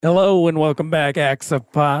Hello and welcome back, Acts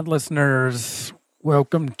of Pod listeners.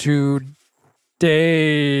 Welcome to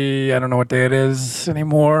day, I don't know what day it is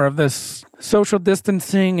anymore, of this social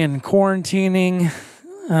distancing and quarantining.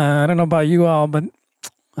 I don't know about you all, but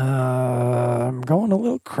I'm going a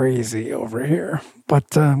little crazy over here.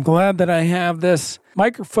 But I'm glad that I have this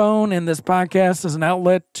microphone and this podcast as an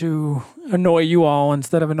outlet to annoy you all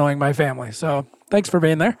instead of annoying my family. So thanks for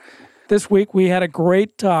being there. This week we had a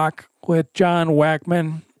great talk with John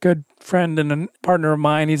Wackman, good friend and a partner of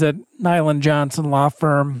mine. He's at Nyland Johnson Law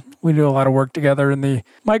Firm. We do a lot of work together in the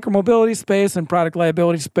micromobility space and product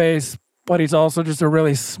liability space, but he's also just a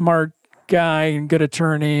really smart guy and good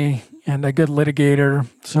attorney and a good litigator.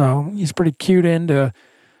 So he's pretty cued into,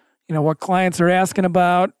 what clients are asking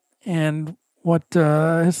about and what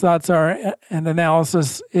his thoughts are and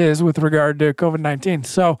analysis is with regard to COVID-19.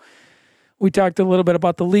 So we talked a little bit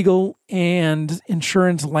about the legal and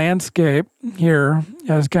insurance landscape here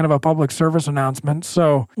as kind of a public service announcement.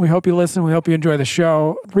 So we hope you listen. We hope you enjoy the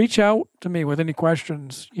show. Reach out to me with any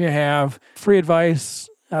questions you have. Free advice.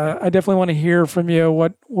 I definitely want to hear from you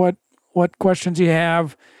what questions you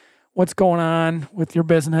have, what's going on with your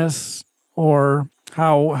business, or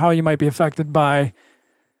how you might be affected by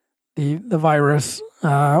the virus.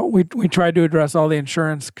 We tried to address all the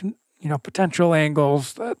insurance potential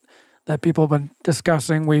angles that people have been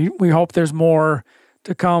discussing. We hope there's more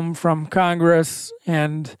to come from Congress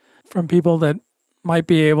and from people that might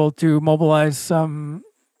be able to mobilize some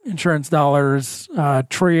insurance dollars.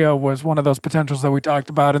 TRIA was one of those potentials that we talked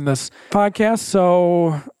about in this podcast.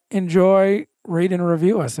 So enjoy, rate, and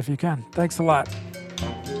review us if you can. Thanks a lot.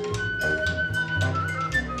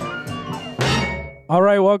 All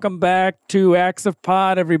right, welcome back to Acts of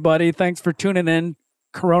Pod, everybody. Thanks for tuning in.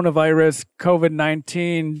 Coronavirus,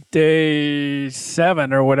 COVID-19, day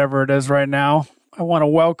 7 or whatever it is right now. I want to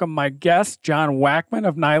welcome my guest, John Wackman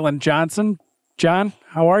of Nyland Johnson. John,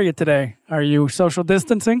 how are you today? Are you social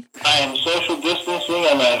distancing? I am social distancing.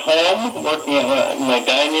 I'm at home working in my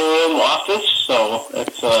dining room office, so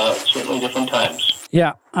it's certainly different times.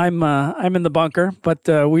 Yeah, I'm in the bunker,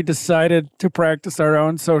 but we decided to practice our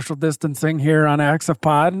own social distancing here on Acts of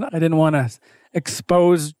Pod. I didn't want to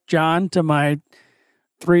expose John to my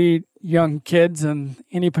 3 young kids and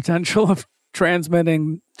any potential of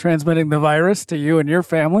transmitting the virus to you and your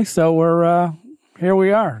family. So we're here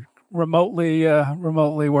we are, remotely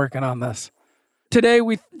working on this. Today,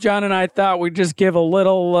 John and I thought we'd just give a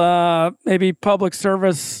little maybe public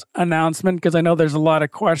service announcement, because I know there's a lot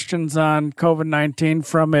of questions on COVID-19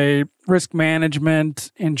 from a risk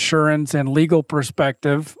management, insurance, and legal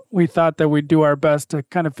perspective. We thought that we'd do our best to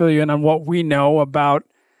kind of fill you in on what we know about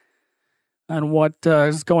and what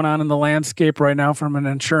is going on in the landscape right now from an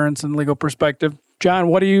insurance and legal perspective. John,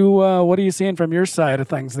 what are you seeing from your side of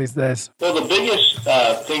things these days? Well, the biggest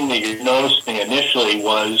thing that you're noticing initially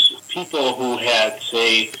was people who had,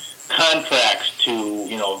 say, contracts to,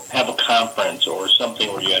 have a conference or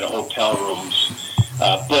something where you had hotel rooms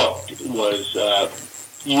booked was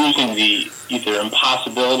using the either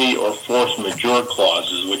impossibility or force majeure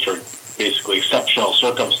clauses, which are basically exceptional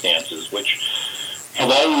circumstances, which have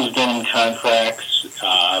always been in contracts,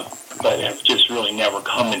 but have just really never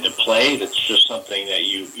come into play. That's just something that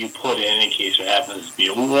you put in case there happens to be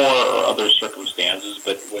a war or other circumstances.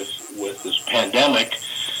 But with this pandemic,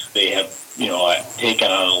 they have, taken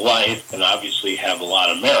on a life and obviously have a lot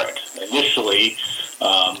of merit. Initially,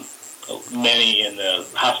 many in the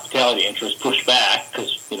hospitality interest pushed back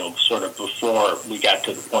because, sort of before we got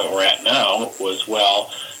to the point we're at now was,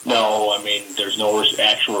 no, there's no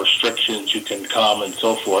actual restrictions, you can come and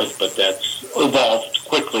so forth, but that's evolved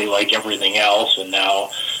quickly like everything else, and now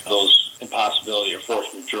those impossibility or force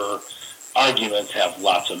majeure arguments have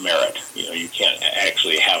lots of merit. You can't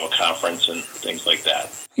actually have a conference and things like that.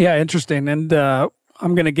 Yeah, interesting. And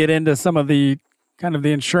I'm going to get into some of the kind of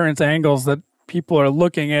the insurance angles that people are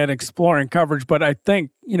looking at exploring coverage, but I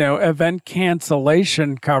think, event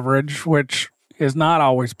cancellation coverage, which is not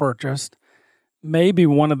always purchased, may be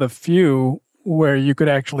one of the few where you could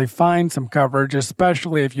actually find some coverage,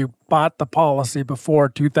 especially if you bought the policy before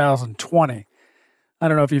 2020. I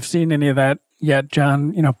don't know if you've seen any of that yet,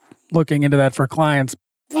 John, looking into that for clients.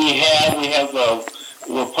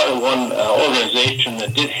 We're part of one organization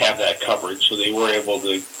that did have that coverage, so they were able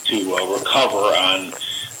to recover on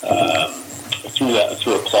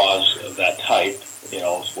through a clause of that type,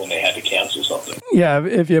 when they had to cancel something. Yeah,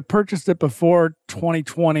 if you purchased it before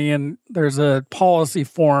 2020, and there's a policy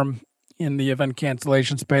form in the event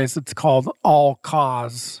cancellation space, it's called all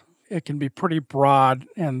cause. It can be pretty broad,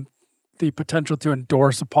 and the potential to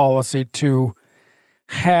endorse a policy to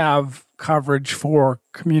have coverage for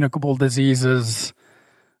communicable diseases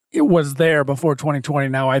it was there before 2020.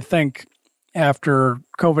 Now, I think after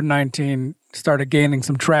COVID-19 started gaining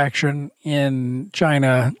some traction in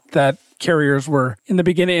China, that carriers were in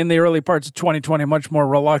the early parts of 2020, much more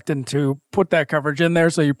reluctant to put that coverage in there.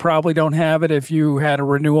 So you probably don't have it if you had a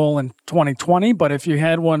renewal in 2020. But if you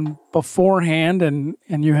had one beforehand and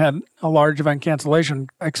you had a large event cancellation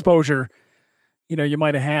exposure, you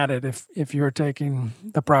might have had it if you were taking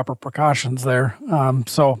the proper precautions there.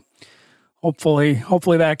 So hopefully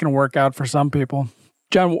that can work out for some people.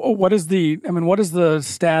 John, what is the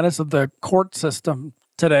status of the court system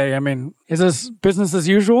today? I mean, is this business as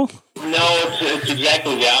usual? No, it's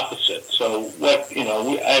exactly the opposite. So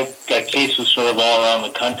I've got cases sort of all around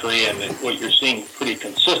the country, and what you're seeing pretty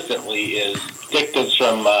consistently is dictates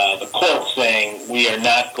from the court saying we are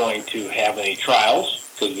not going to have any trials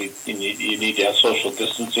because you need to have social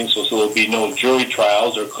distancing, so there'll be no jury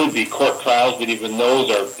trials. There could be court trials, but even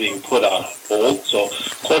those are being put on hold. So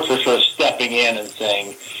courts are sort of stepping in and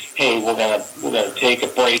saying, hey, we're gonna take a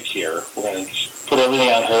break here. We're gonna put everything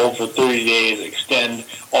on hold for 30 days, extend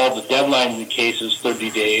all the deadlines in cases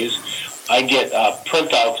 30 days. I get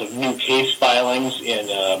printouts of new case filings in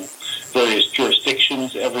various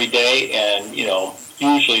jurisdictions every day, and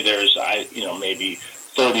usually there's maybe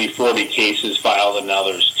 30, 40 cases filed, and now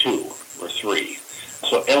there's 2 or 3.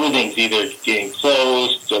 So everything's either getting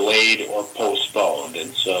closed, delayed, or postponed.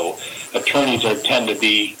 And so attorneys tend to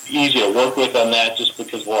be easy to work with on that just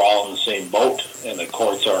because we're all in the same boat, and the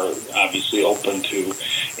courts are obviously open to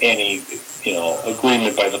any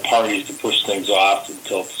agreement by the parties to push things off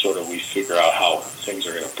until sort of we figure out how things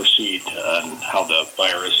are going to proceed and how the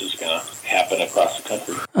virus is going to happen across the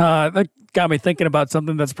country. That got me thinking about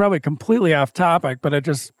something that's probably completely off topic, but it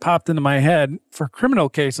just popped into my head. For criminal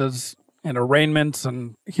cases and arraignments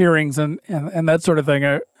and hearings and that sort of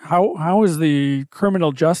thing, how is the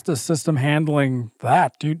criminal justice system handling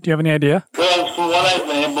that? Do you have any idea? Well, from what I've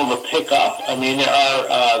been able to pick up, there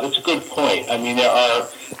are, that's a good point. There are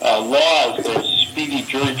laws, there's speedy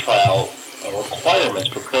jury trial requirements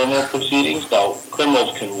for criminal proceedings. Now,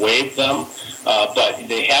 criminals can waive them, but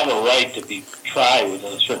they have a right to be tried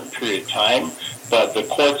within a certain period of time. But the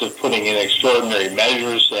courts are putting in extraordinary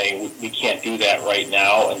measures saying we can't do that right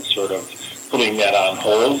now and sort of putting that on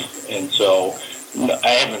hold. And so I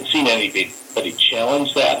haven't seen anybody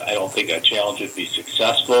challenge that. I don't think that challenge would be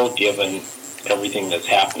successful given everything that's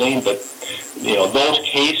happening. But, those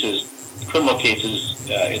cases, criminal cases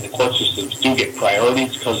in the court systems do get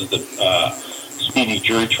priorities because of the speedy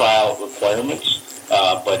jury trial requirements.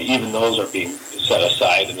 But even those are being set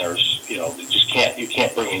aside, and there's, you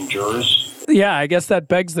can't bring in jurors. Yeah, I guess that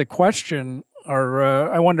begs the question, or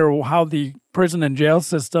I wonder how the prison and jail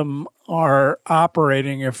system are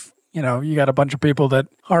operating if, you got a bunch of people that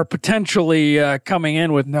are potentially coming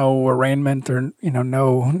in with no arraignment or,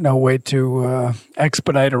 no way to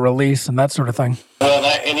expedite a release and that sort of thing. Well,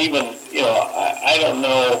 and even, I don't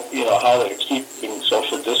know, how they're keeping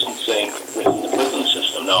social distancing within the prison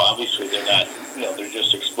system. Now, obviously, they're not, they're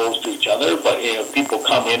just exposed to each other, but, people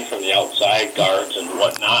come in from the outside, guards and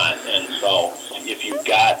whatnot, and so if you've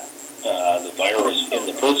got the virus in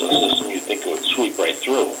the prison system, you'd think it would sweep right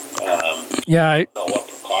through. I don't know what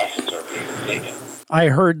precautions are being taken. I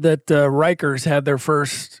heard that Rikers had their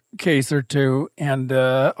first case or two and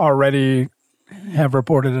already have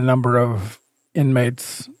reported a number of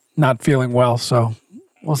inmates not feeling well, so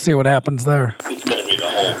we'll see what happens there. It's going to be the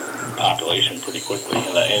whole population pretty quickly,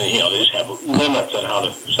 and they just have limits on how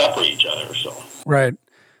to separate each other. So right.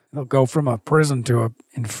 They'll go from a prison to an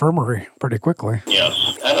infirmary pretty quickly.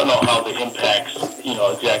 Yes. I don't know how the impacts,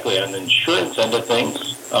 exactly on the insurance end of things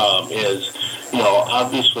is,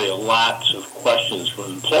 obviously lots of questions from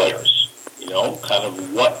employers, kind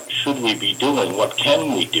of what should we be doing? What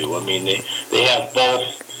can we do? They have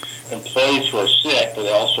both employees who are sick, but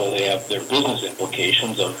they have their business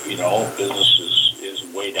implications of, business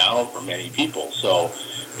is way down for many people. So,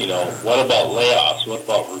 what about layoffs? What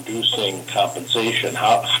about reducing compensation?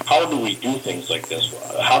 How do we do things like this?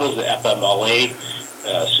 How does the FMLA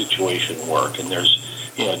situation work? And there's,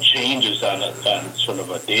 changes on sort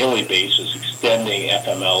of a daily basis, extending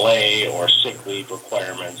FMLA or sick leave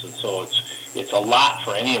requirements. And so it's a lot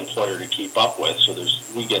for any employer to keep up with. So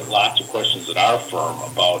we get lots of questions at our firm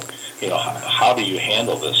about, how do you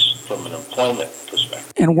handle this from an employment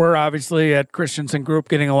perspective? And we're obviously at Christensen Group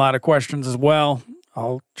getting a lot of questions as well.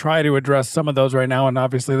 I'll try to address some of those right now. And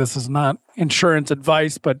obviously this is not insurance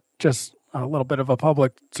advice, but just a little bit of a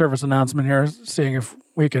public service announcement here, seeing if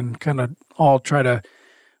we can kind of all try to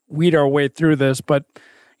weed our way through this. But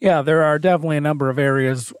yeah, there are definitely a number of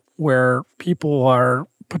areas where people are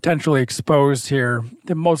potentially exposed here.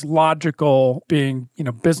 The most logical being,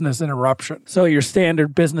 business interruption. So your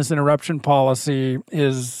standard business interruption policy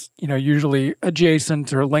is, usually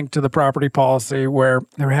adjacent or linked to the property policy, where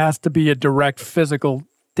there has to be a direct physical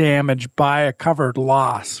damage by a covered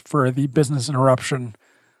loss for the business interruption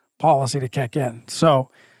policy to kick in. So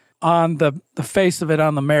on the face of it,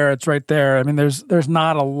 on the merits right there, I mean, there's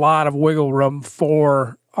not a lot of wiggle room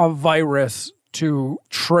for a virus to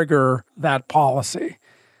trigger that policy.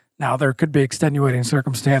 Now, there could be extenuating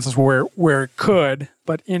circumstances where it could,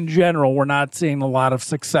 but in general, we're not seeing a lot of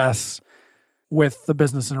success with the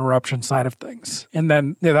business interruption side of things. And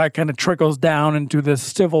then that kind of trickles down into this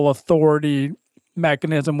civil authority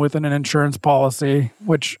mechanism within an insurance policy,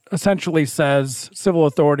 which essentially says civil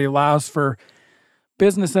authority allows for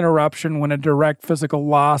business interruption when a direct physical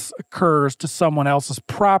loss occurs to someone else's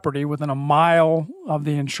property within a mile of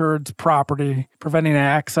the insured's property, preventing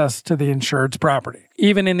access to the insured's property.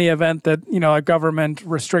 Even in the event that, a government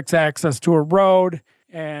restricts access to a road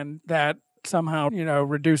and that somehow,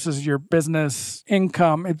 reduces your business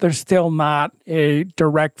income, there's still not a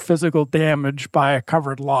direct physical damage by a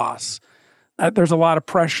covered loss. There's a lot of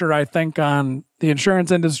pressure, I think, on the insurance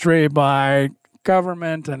industry by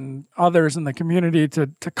government and others in the community to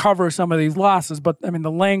cover some of these losses. But, I mean,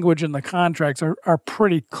 the language in the contracts are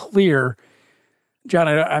pretty clear. John,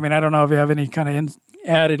 I don't know if you have any kind of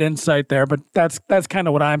added insight there, but that's kind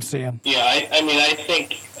of what I'm seeing. Yeah,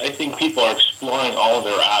 I think people are exploring all of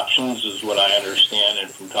their options is what I understand and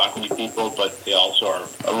from talking to people, but they also are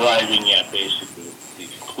arriving at basically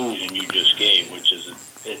the conclusion you just gave, which is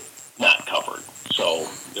it's not covered. So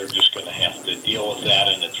they're just going to have to deal with that,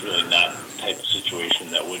 and it's really not the type of situation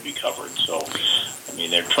that would be covered. So, I mean,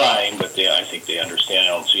 they're trying, but I think they understand. I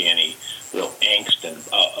don't see any real angst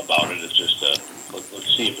about it. It's just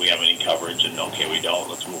let's see if we have any coverage, and okay, we don't.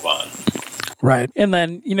 Let's move on. Right. And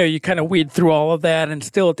then, you kind of weed through all of that, and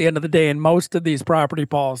still at the end of the day, in most of these property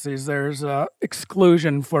policies, there's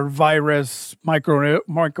exclusion for virus,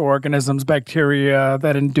 microorganisms, bacteria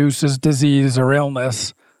that induces disease or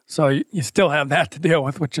illness. So you still have that to deal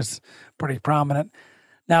with, which is pretty prominent.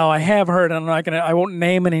 Now, I have heard, and I won't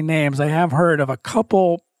name any names, I have heard of a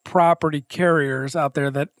couple property carriers out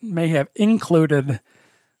there that may have included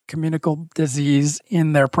communicable disease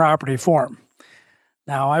in their property form.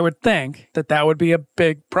 Now, I would think that would be a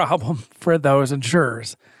big problem for those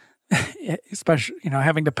insurers, especially,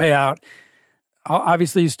 having to pay out.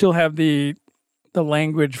 Obviously, you still have the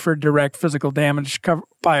language for direct physical damage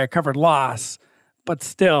by a covered loss. But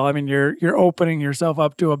still, I mean, you're opening yourself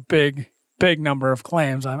up to a big number of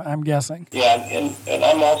claims, I'm guessing. Yeah, and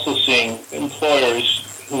I'm also seeing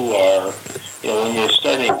employers who are, when you're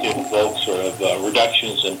starting to invoke sort of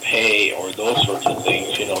reductions in pay or those sorts of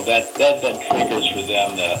things, that then triggers for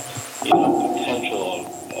them the, potential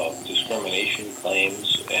of discrimination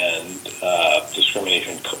claims and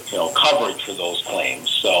discrimination, coverage for those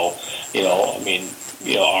claims. So,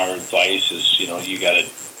 our advice is, you got to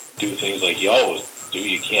do things like you always do.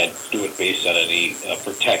 You can't do it based on any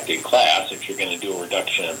protected class. If you're going to do a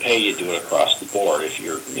reduction in pay, you do it across the board. If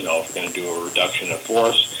you're going to do a reduction in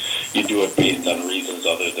force, you do it based on reasons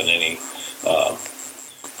other than any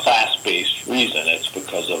class-based reason. It's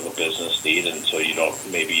because of a business need, and so you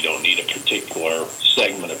don't need a particular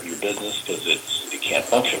segment of your business because it can't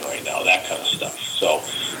function right now. That kind of stuff. So,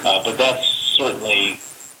 but that's certainly.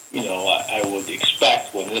 I would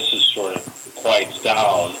expect when this is sort of quiets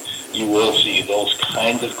down, you will see those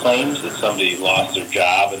kinds of claims that somebody lost their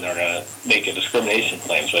job and they're going to make a discrimination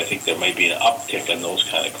claim. So I think there might be an uptick in those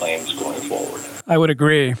kind of claims going forward. I would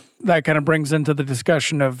agree. That kind of brings into the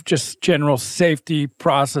discussion of just general safety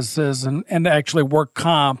processes and actually work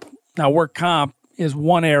comp. Now, work comp is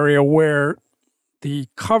one area where the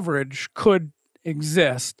coverage could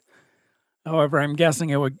exist. However, I'm guessing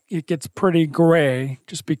it gets pretty gray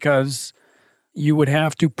just because you would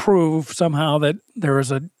have to prove somehow that there was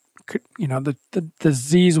the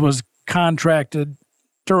disease was contracted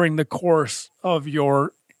during the course of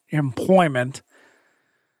your employment.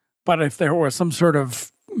 But if there was some sort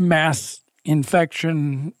of mass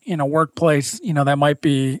infection in a workplace, that might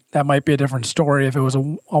be a different story. If it was a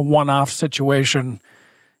one-off situation,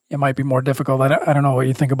 it might be more difficult. I don't know what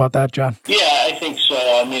you think about that, John. Yeah, I think so.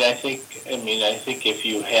 I think if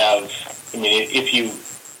you have, if you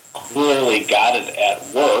clearly got it at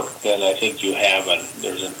work, then I think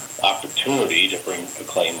there's an opportunity to bring a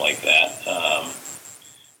claim like that.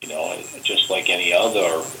 Just like any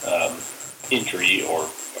other injury or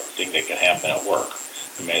thing that can happen at work.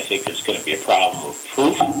 I think there's going to be a problem with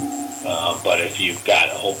proof. But if you've got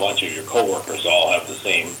a whole bunch of your coworkers all have the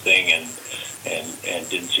same thing and and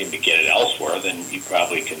didn't seem to get it elsewhere, then you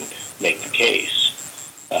probably can make the case.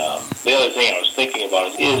 The other thing I was thinking about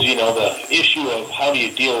is, the issue of how do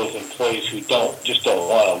you deal with employees who don't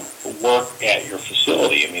want to work at your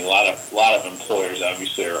facility. I mean, a lot of employers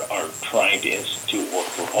obviously are trying to institute work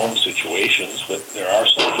from home situations, but there are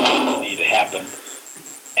some things that need to happen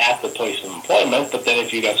at the place of employment. But then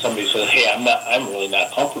if you got somebody who says, "Hey, I'm really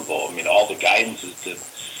not comfortable. I mean, all the guidance is to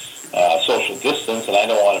social distance, and I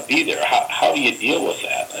don't want to be there." How do you deal with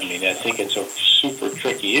that? I mean, I think it's a super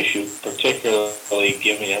tricky issue, particularly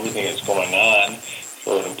given everything that's going on,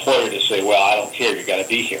 for an employer to say, "Well, I don't care. You got to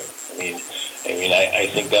be here." I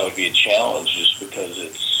think that would be a challenge, just because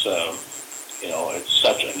it's it's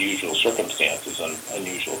such unusual circumstances and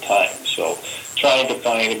unusual times. So, trying to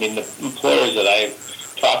find, the employers that I've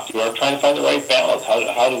talked to are trying to find the right balance.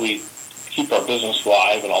 How do we keep our business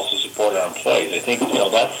alive and also support our employees? I think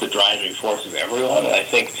that's the driving force of everyone, and I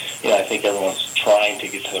think everyone's trying to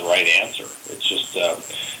get to the right answer. It's just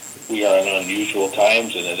we are in unusual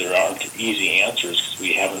times, and there aren't easy answers because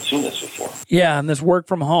we haven't seen this before. Yeah, and this work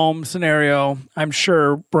from home scenario, I'm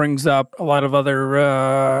sure, brings up a lot of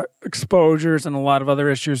other exposures and a lot of other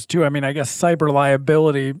issues too. I mean, I guess cyber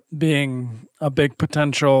liability being a big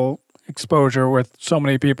potential exposure, with so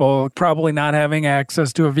many people probably not having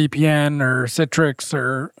access to a VPN or Citrix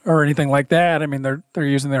or anything like that. I mean, they're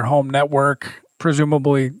using their home network,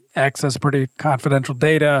 presumably access pretty confidential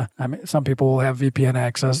data. I mean, some people will have VPN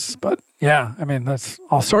access, but yeah, I mean, that's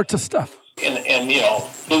all sorts of stuff. And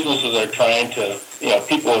businesses are trying to,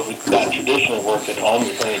 people who've got traditionally worked at home,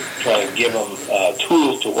 you're going to try to give them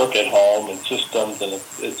tools to work at home and systems, and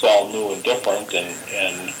it's all new and different,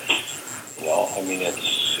 and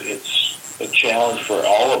it's a challenge for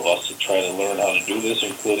all of us to try to learn how to do this,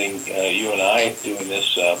 including you and I doing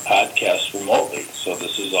this podcast remotely. So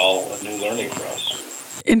this is all a new learning for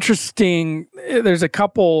us. Interesting. There's a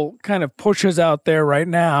couple kind of pushes out there right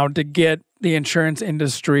now to get the insurance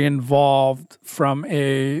industry involved from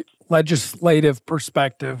a legislative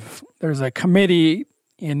perspective. There's a committee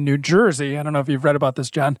in New Jersey. I don't know if you've read about this,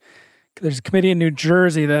 John. There's a committee in New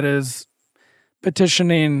Jersey that is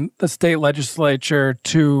petitioning the state legislature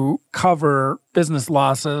to cover business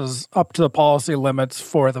losses up to the policy limits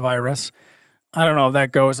for the virus. I don't know if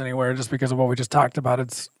that goes anywhere, just because of what we just talked about.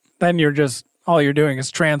 Then all you're doing is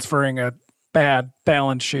transferring a bad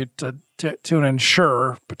balance sheet to an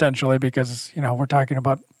insurer, potentially, because, we're talking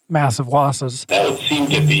about massive losses. That would seem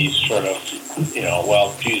to be sort of,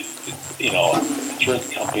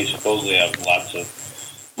 insurance companies supposedly have lots of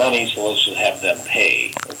money, so let's just have them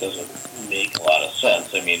pay. It doesn't make a lot of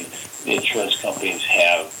sense. I mean, the insurance companies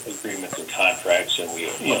have agreements and contracts, and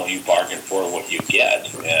you bargain for what you get,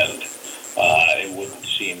 and it wouldn't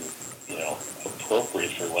seem,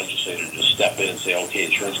 appropriate for a legislator to step in and say, "Okay,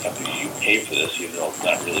 insurance companies, you pay for this," even though it's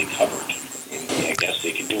not really covered. I guess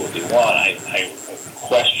they can do what they want. I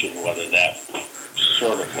question whether that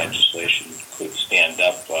sort of legislation could stand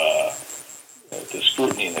up to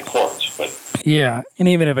scrutiny in the courts, but yeah, and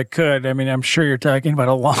even if it could, I'm sure you're talking about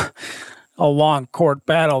a long court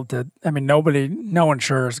battle. No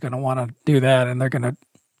insurer is going to want to do that, and they're going to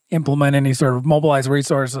implement any sort of mobilized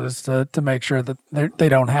resources to make sure that they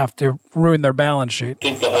don't have to ruin their balance sheet. I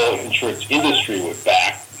think the whole insurance industry would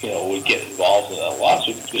get involved in a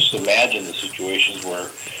lawsuit. Just imagine the situations where,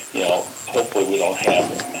 hopefully we don't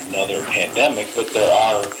have another pandemic, but there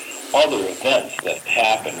are other events that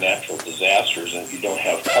happen, natural disasters, and if you don't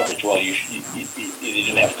have coverage, well, you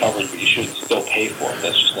didn't have coverage, but you should still pay for it.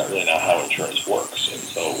 That's just not how insurance works, and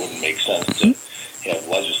so it wouldn't make sense to have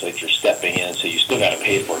legislature stepping in and say you still got to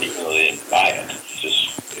pay for it even though they didn't buy it.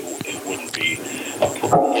 It wouldn't be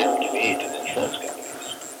appropriate to me to the insurance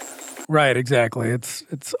companies. Right, exactly.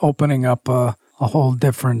 It's opening up a whole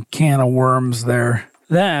different can of worms there.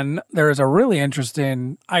 Then there is a really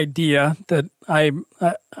interesting idea that I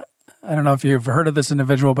don't know if you've heard of this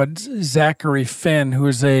individual, but Zachary Finn,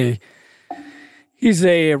 he's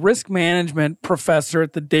a risk management professor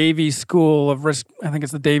at the Davie School of Risk. I think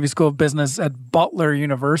it's the Davie School of Business at Butler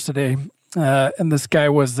University. And this guy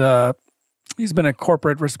he's been a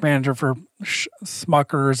corporate risk manager for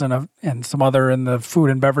Smuckers and some other in the food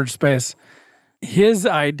and beverage space. His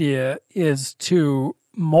idea is to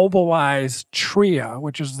mobilize TRIA,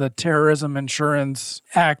 which is the Terrorism Insurance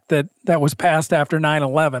Act that was passed after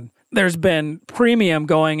 9/11. There's been premium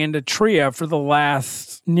going into TRIA for the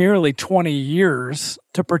last nearly 20 years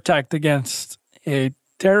to protect against a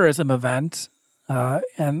terrorism event,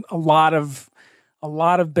 and a lot of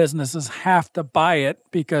businesses have to buy it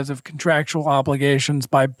because of contractual obligations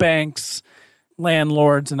by banks,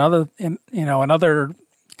 landlords, and other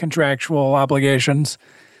contractual obligations.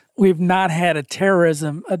 we've not had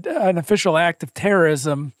an official act of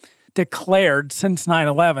terrorism declared since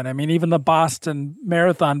 9/11. I mean, even the Boston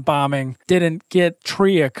Marathon bombing didn't get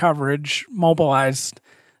TRIA coverage mobilized.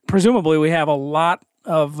 Presumably, we have a lot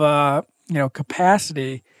of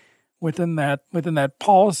capacity within that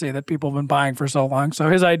policy that people have been buying for so long.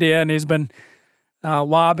 So his idea, and he's been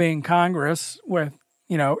lobbying Congress with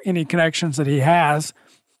any connections that he has,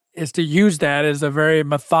 is to use that as a very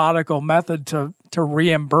methodical method to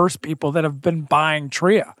reimburse people that have been buying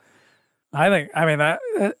TRIA. That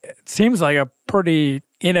it seems like a pretty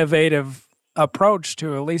innovative approach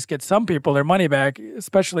to at least get some people their money back,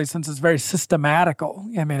 especially since it's very systematical.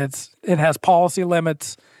 I mean, it has policy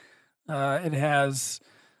limits, it has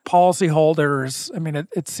policy holders. I mean,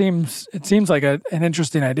 it seems like an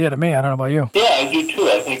interesting idea to me. I don't know about you. Yeah, I do too.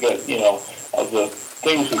 I think that of the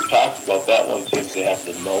things we've talked about, that one seems to have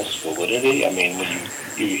the most validity. I mean, when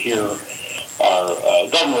you hear our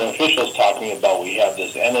government officials talking about we have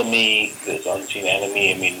this enemy, this unseen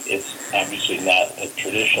enemy. I mean, it's obviously not a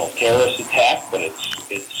traditional terrorist attack, but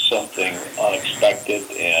it's something unexpected,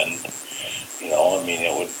 and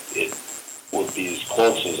it would be as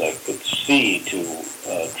close as I could see to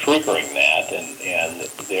triggering that, and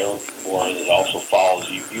therefore it also follows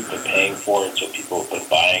you've been paying for it, so people have been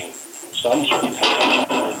buying some sort of coverage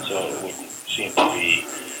for it, so it wouldn't seem to be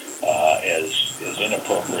as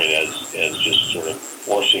inappropriate as just sort of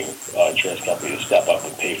forcing insurance companies to step up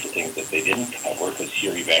and pay for things that they didn't cover, because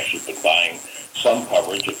here you've actually been buying some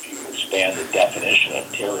coverage. If you expand the definition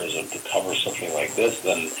of terrorism to cover something like this,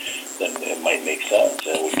 then it might make sense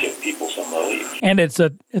and it would give people some relief. And it's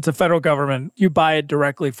a federal government. You buy it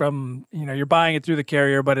directly from, you're buying it through the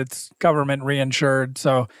carrier, but it's government reinsured.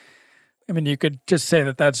 So, I mean, you could just say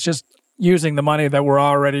that that's just using the money that we're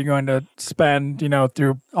already going to spend,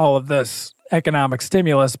 through all of this economic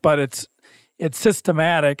stimulus, but it's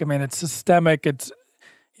systematic. I mean, it's systemic. It's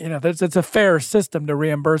a fair system to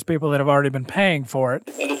reimburse people that have already been paying for it.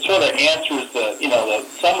 And it sort of answers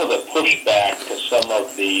some of the pushback to some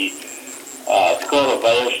of the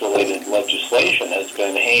coronavirus-related legislation has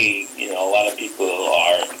been, hey, a lot of people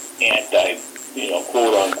are anti,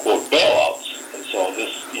 quote-unquote bailouts. And so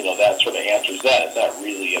this, that sort of answers that. It's not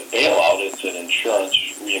really a bailout. It's an insurance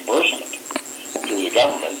reimbursement through the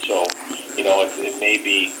government. So, it may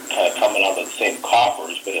be kind of coming out of the same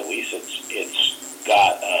coffers, but at least it's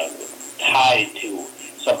got tied to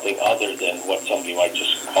something other than what somebody might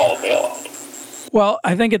just call a bailout. Well,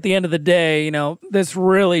 I think at the end of the day, this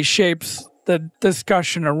really shapes the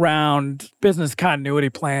discussion around business continuity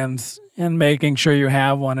plans and making sure you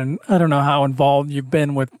have one. And I don't know how involved you've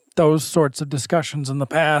been with those sorts of discussions in the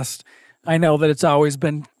past. I know that it's always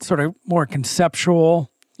been sort of more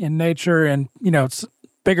conceptual in nature, and, it's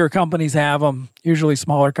bigger companies have them. Usually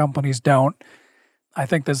smaller companies don't. I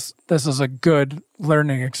think this is a good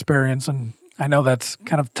learning experience, and I know that's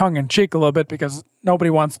kind of tongue-in-cheek a little bit because nobody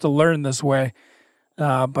wants to learn this way.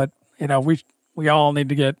 But we all need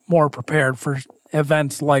to get more prepared for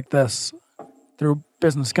events like this through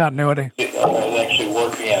business continuity. I was actually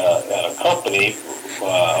working at a company,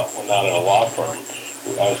 not at a law firm.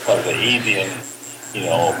 I was part of the avian,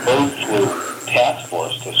 bird flu task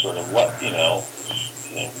force to sort of what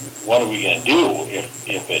are we going to do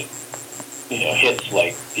if it hits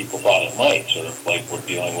like people thought it might, sort of like we're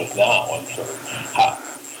dealing with now, and sort of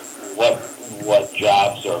what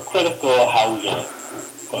jobs are critical, how we going to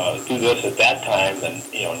do this at that time,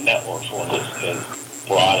 and networks weren't as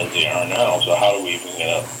broad as they are now. So how are we even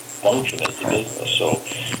going to function as a business? So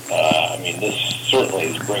this certainly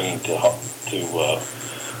is bringing to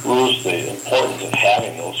roost the importance of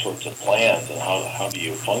having those sorts of plans, and how do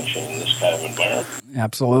you function in this kind of environment?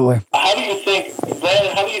 Absolutely. How do you think,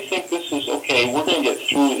 Brandon, this is, okay, we're going to get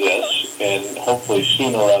through this, and hopefully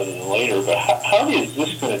sooner rather than later, but how is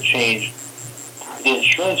this going to change the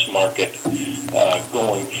insurance market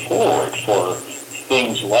going forward for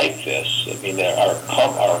things like this? I mean,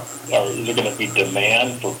 is there going to be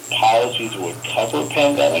demand for policies that would cover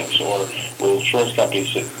pandemics, or will insurance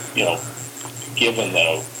companies that, given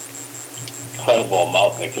the credible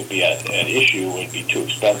amount that could be at issue, would be too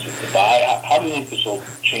expensive to buy? How do you think this will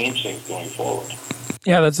change things going forward?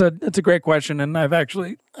 Yeah, that's a great question, and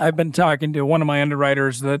I've been talking to one of my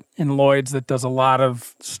underwriters in Lloyd's that does a lot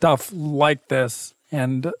of stuff like this,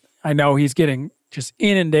 and I know he's getting just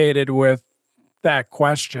inundated with that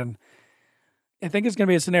question. I think it's going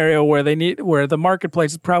to be a scenario where the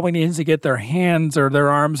marketplace probably needs to get their hands or their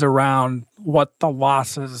arms around what the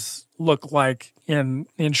losses look like in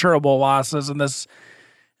the insurable losses in this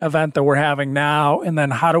event that we're having now, and then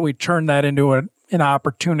how do we turn that into an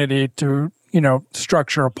opportunity to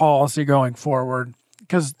structure a policy going forward?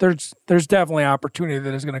 because there's definitely opportunity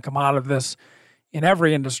that is going to come out of this in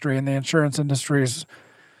every industry, and the insurance industry is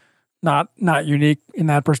not unique in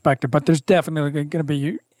that perspective. But there's definitely going to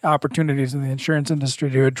be opportunities in the insurance industry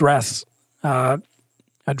to address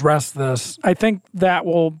this. I think that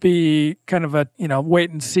will be kind of a wait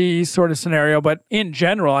and see sort of scenario. But in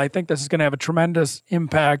general, I think this is going to have a tremendous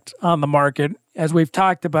impact on the market. As we've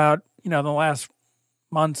talked about, the last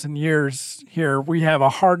months and years here, we have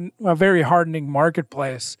a very hardening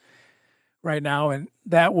marketplace right now, and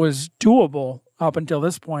that was doable up until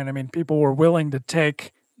this point. I mean, people were willing to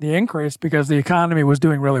take the increase because the economy was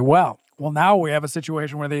doing really well. Well, now we have a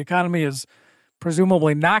situation where the economy is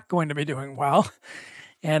presumably not going to be doing well,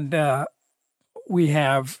 and we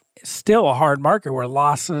have still a hard market where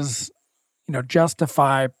losses,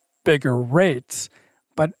 justify bigger rates.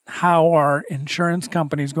 But how are insurance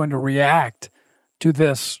companies going to react to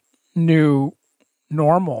this new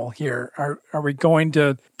normal here? Are we going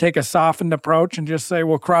to take a softened approach and just say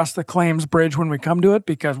we'll cross the claims bridge when we come to it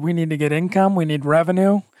because we need to get income, we need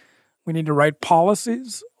revenue, we need to write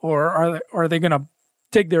policies? Or are they going to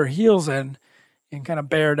dig their heels in and kind of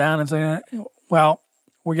bear down and say, well,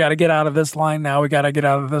 we got to get out of this line now, we got to get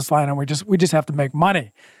out of this line, and we just have to make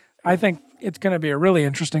money? I think it's going to be a really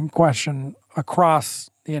interesting question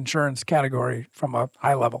across the insurance category from a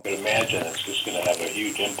high level. I can imagine it's just going to have a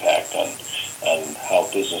huge impact on how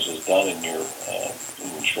business is done in your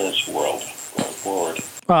insurance world going forward.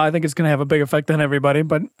 Well, I think it's going to have a big effect on everybody,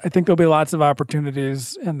 but I think there'll be lots of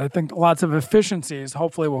opportunities, and I think lots of efficiencies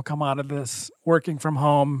hopefully will come out of this working from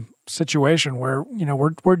home situation where,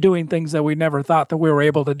 we're doing things that we never thought that we were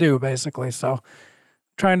able to do, basically. So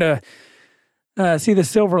trying to see the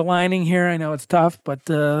silver lining here. I know it's tough, but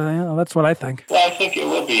that's what I think. Well, I think it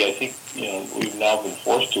will be. I think, we've now been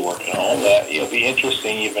forced to work at home. It'll be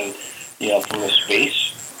interesting even, from the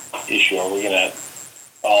space issue. Are we going to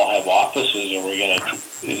all have offices?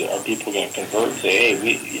 Are people going to convert and say,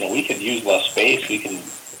 hey, we could use less space. We can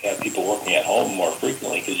have people working at home more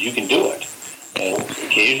frequently because you can do it. And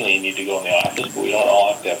occasionally you need to go in the office, but we don't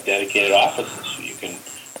all have to have dedicated offices. So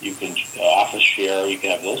you can office share. You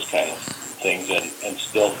can have those kind of things and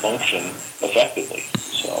still function effectively.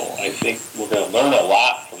 So I think we're going to learn a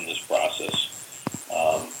lot from this process,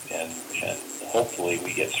 and hopefully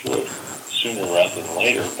we get through it sooner rather than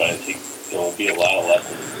later. But I think there will be a lot of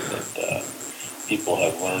lessons that people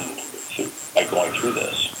have learned by going through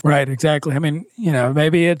this. Right, exactly. I mean,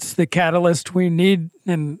 maybe it's the catalyst we need,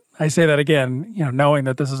 and I say that again, knowing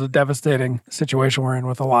that this is a devastating situation we're in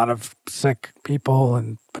with a lot of sick people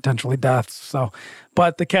and potentially deaths. So,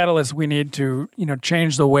 but the catalyst we need to,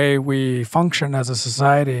 change the way we function as a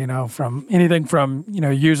society, from anything from,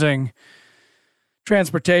 using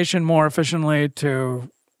transportation more efficiently to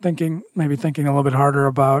thinking a little bit harder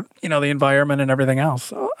about, the environment and everything else.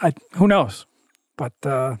 So who knows? But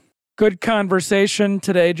good conversation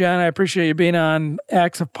today, John. I appreciate you being on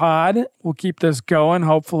Axapod. We'll keep this going.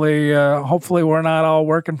 Hopefully we're not all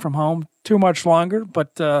working from home too much longer,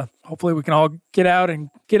 but hopefully we can all get out and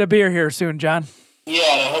get a beer here soon, John. Yeah,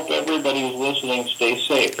 and I hope everybody who's listening stays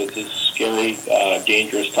safe. It's scary,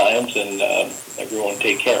 dangerous times, and everyone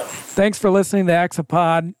take care. Thanks for listening to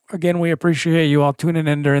Axapod. Again, we appreciate you all tuning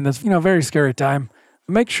in during this, very scary time.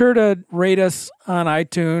 Make sure to rate us on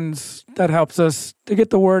iTunes. That helps us to get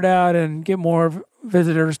the word out and get more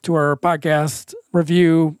visitors to our podcast.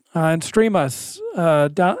 Review and stream us. Go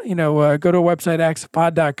to our website,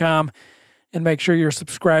 axapod.com, and make sure you're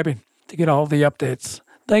subscribing to get all the updates.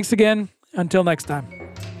 Thanks again. Until next time.